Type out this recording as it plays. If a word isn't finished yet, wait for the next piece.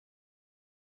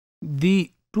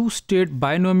The two-state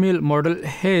binomial model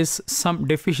has some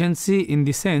deficiency in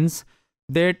the sense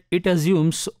that it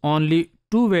assumes only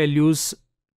two values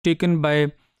taken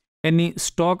by any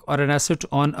stock or an asset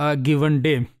on a given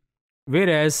day,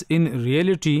 whereas in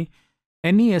reality,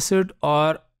 any asset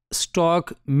or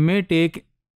stock may take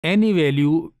any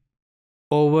value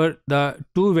over the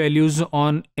two values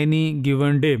on any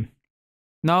given day.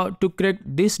 Now, to correct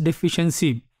this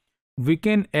deficiency, we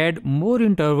can add more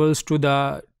intervals to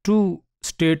the two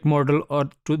state model or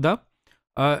to the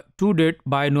two date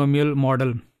binomial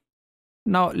model.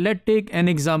 Now, let's take an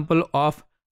example of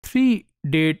three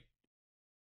date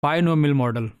binomial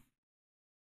model.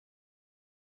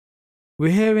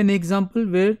 We have an example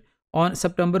where on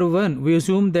September 1, we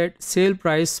assume that sale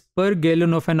price per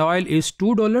gallon of an oil is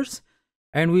 $2,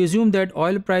 and we assume that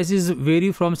oil prices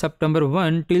vary from September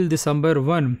 1 till December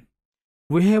 1.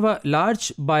 We have a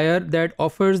large buyer that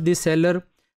offers the seller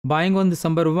buying on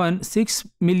December 1 6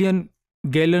 million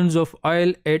gallons of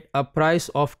oil at a price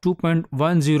of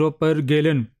 2.10 per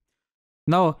gallon.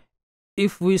 Now,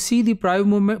 if we see the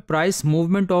price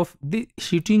movement of the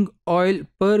heating oil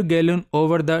per gallon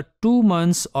over the 2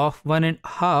 months of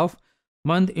 1.5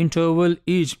 month interval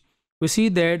each, we see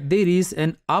that there is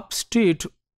an upstate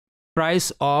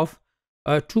price of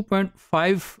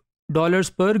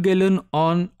 $2.5 per gallon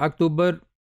on October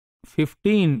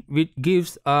 15, which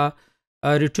gives a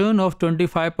return of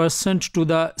 25% to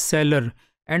the seller.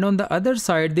 And on the other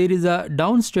side, there is a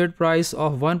downstate price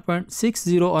of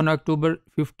 1.60 on October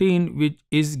 15, which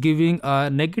is giving a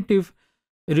negative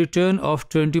return of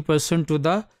 20% to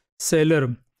the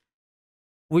seller.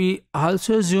 We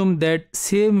also assume that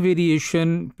same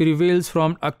variation prevails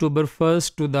from October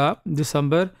 1st to the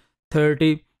December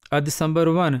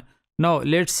 1. Now,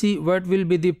 let's see what will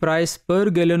be the price per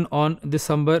gallon on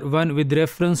December 1 with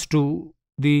reference to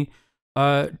the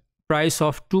price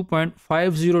of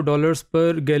 $2.50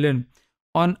 per gallon.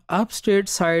 On upstate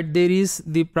side, there is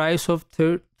the price of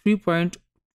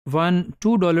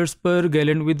 $3.12 per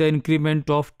gallon with the increment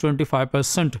of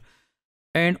 25%.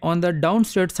 And on the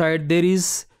downstate side, there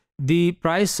is the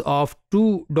price of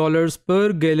 $2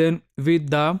 per gallon with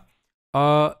the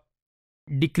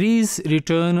decrease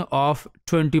return of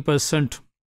 20%.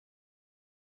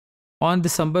 On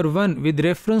December 1, with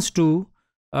reference to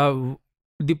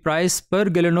the price per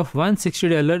gallon of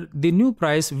 $160, the new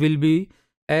price will be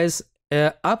as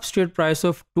a upstate price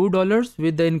of $2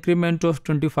 with the increment of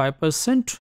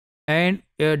 25% and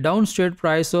a downstate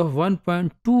price of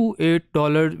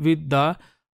 $1.28 with the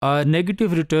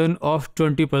negative return of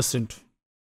 20%.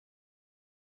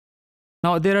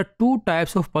 Now, there are two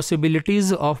types of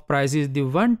possibilities of prices. The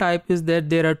one type is that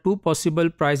there are two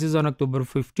possible prices on October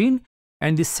 15,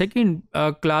 and the second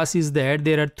class is that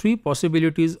there are three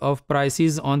possibilities of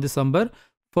prices on December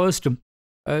 1st.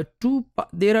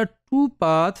 There are two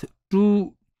paths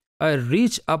to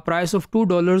reach a price of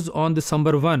 $2 on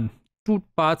December 1. Two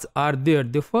paths are there.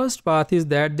 The first path is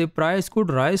that the price could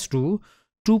rise to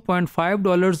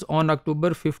 $2.5 on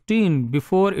October 15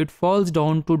 before it falls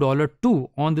down to $2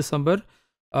 on December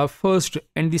 1st.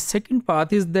 And the second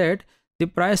path is that the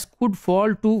price could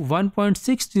fall to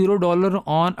 $1.60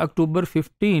 on October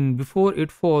 15 before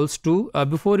it falls to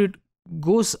before it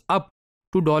goes up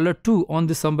to $2 on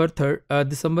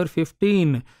December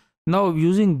 15. Now,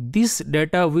 using this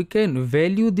data, we can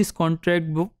value this contract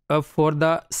for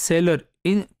the seller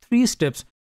in three steps.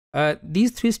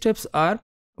 These three steps are: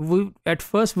 at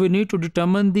first we need to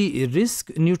determine the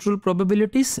risk neutral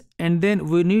probabilities, and then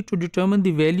we need to determine the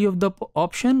value of the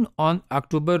option on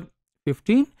October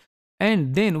 15,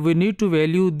 and then we need to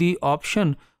value the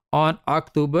option on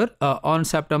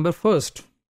September 1st.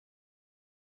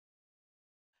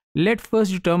 Let's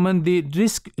first determine the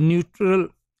risk neutral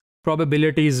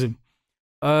probabilities.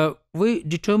 We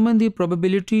determine the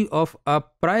probability of a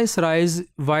price rise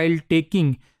while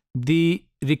taking the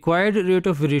required rate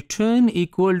of return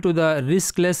equal to the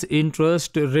riskless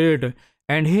interest rate,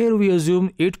 and here we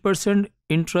assume 8%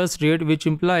 interest rate, which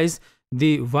implies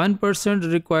the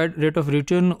 1% required rate of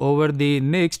return over the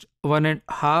next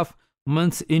 1.5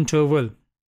 months interval.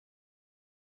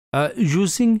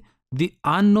 Using the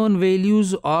unknown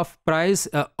values of price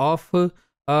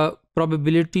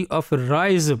probability of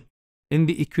rise in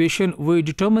the equation, we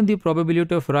determine the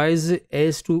probability of rise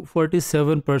as to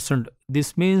 47%.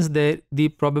 This means that the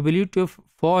probability of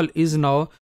fall is now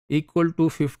equal to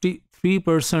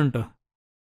 53%.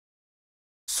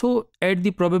 So at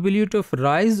the probability of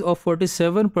rise of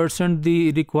 47%,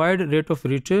 the required rate of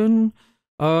return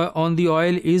on the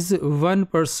oil is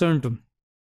 1%.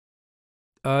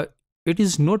 It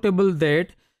is notable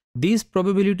that These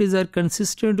probabilities are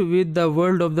consistent with the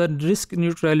world of the risk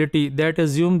neutrality that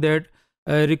assume that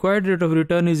required rate of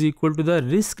return is equal to the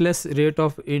riskless rate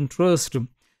of interest.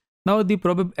 Now, at the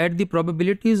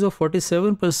probabilities of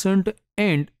 47%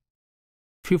 and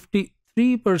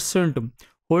 53%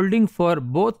 holding for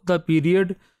both the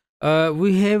period,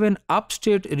 we have an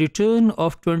upstate return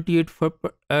of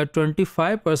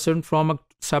 25% from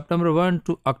September 1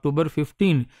 to October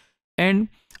 15, and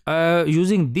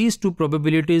using these two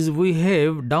probabilities, we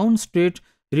have downstate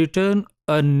return,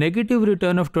 a negative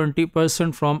return of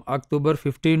 20% from October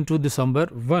 15 to December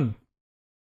 1.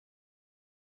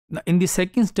 Now, in the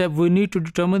second step, we need to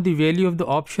determine the value of the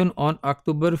option on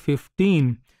October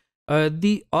 15.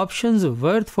 The option's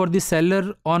worth for the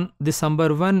seller on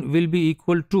December 1 will be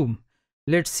equal to,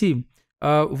 let's see,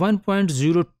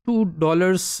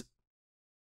 $1.02,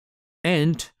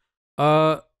 and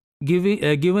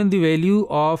given the value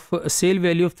of sale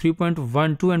value of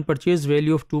 3.12 and purchase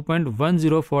value of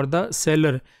 2.10 for the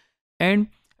seller, and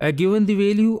given the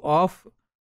value of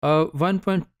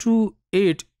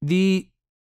 1.28, the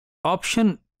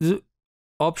option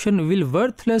will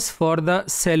worthless for the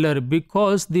seller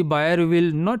because the buyer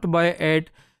will not buy at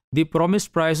the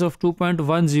promised price of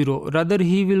 2.10. Rather,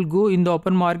 he will go in the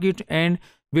open market and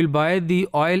will buy the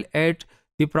oil at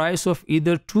the price of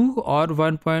either $2 or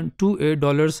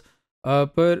 $1.28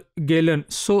 per gallon.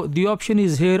 So the option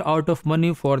is here out of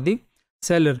money for the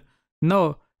seller.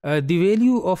 Now, the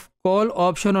value of call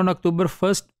option on October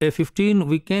 1st 15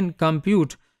 we can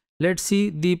compute. Let's see,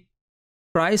 the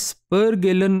price per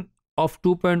gallon of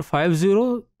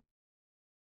 2.50,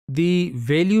 the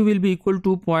value will be equal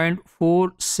to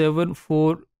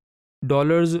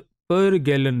 $0.474 per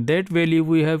gallon. That value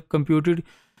we have computed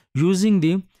using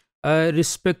the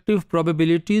respective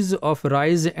probabilities of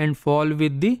rise and fall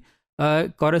with the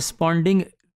corresponding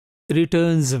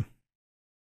returns.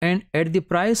 And at the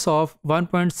price of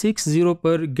 1.60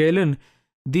 per gallon,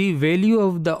 the value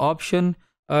of the option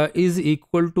is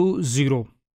equal to 0.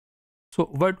 So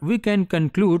what we can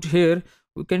conclude here,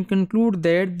 we can conclude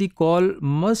that the call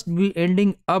must be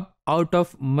ending up out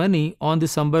of money on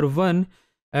December 1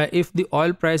 if the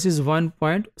oil price is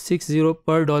 1.60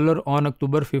 per dollar on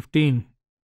October 15,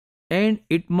 and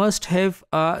it must have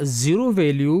a 0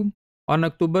 value on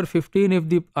October 15 if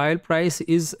the oil price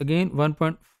is again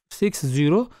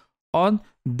 1.60 on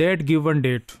that given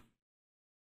date.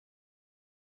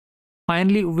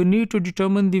 Finally, we need to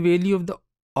determine the value of the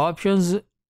options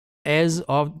as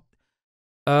of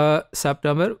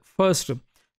September 1st.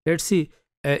 Let's see,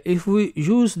 if we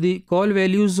use the call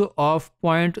values of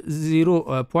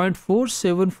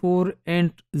 0.474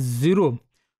 and 0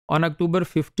 on October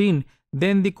 15,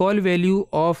 then the call value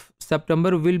of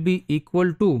September will be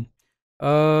equal to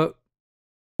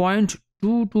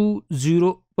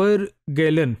 0.220 per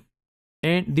gallon,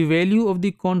 and the value of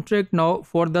the contract now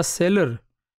for the seller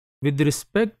with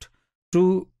respect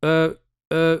to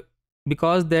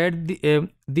because that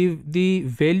the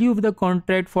value of the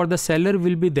contract for the seller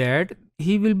will be that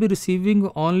he will be receiving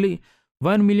only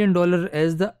 $1 million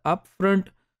as the upfront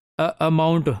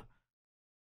amount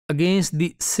against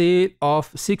the sale of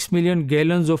 6 million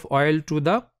gallons of oil to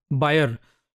the buyer.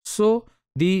 So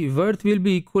the worth will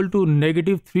be equal to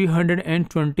negative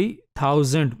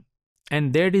 320,000,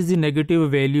 and that is the negative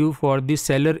value for the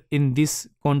seller in this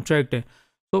contract.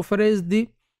 So far as the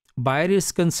buyer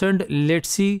is concerned, let's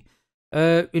see,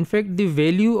 in fact the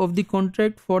value of the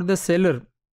contract for the seller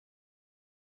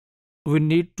we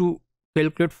need to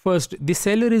calculate first. The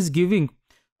seller is giving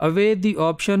away the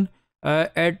option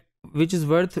at which is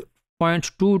worth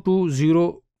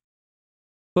 0.220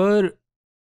 per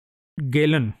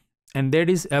gallon, and that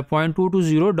is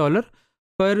 $0.220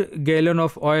 per gallon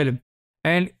of oil,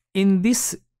 and in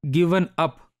this given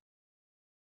up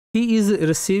he is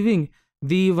receiving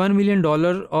the $1 million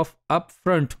of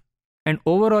upfront, and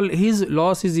overall his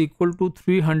loss is equal to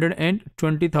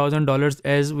 $320,000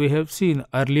 as we have seen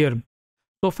earlier.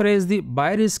 So far as the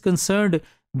buyer is concerned,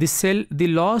 the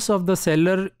loss of the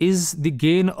seller is the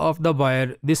gain of the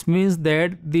buyer. This means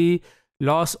that the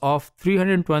loss of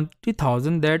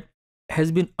 320,000 that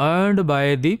has been earned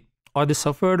by the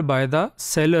suffered by the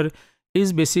seller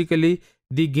is basically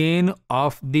the gain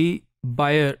of the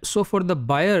buyer. So for the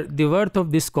buyer, the worth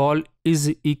of this call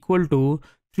is equal to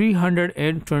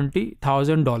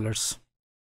 $320,000.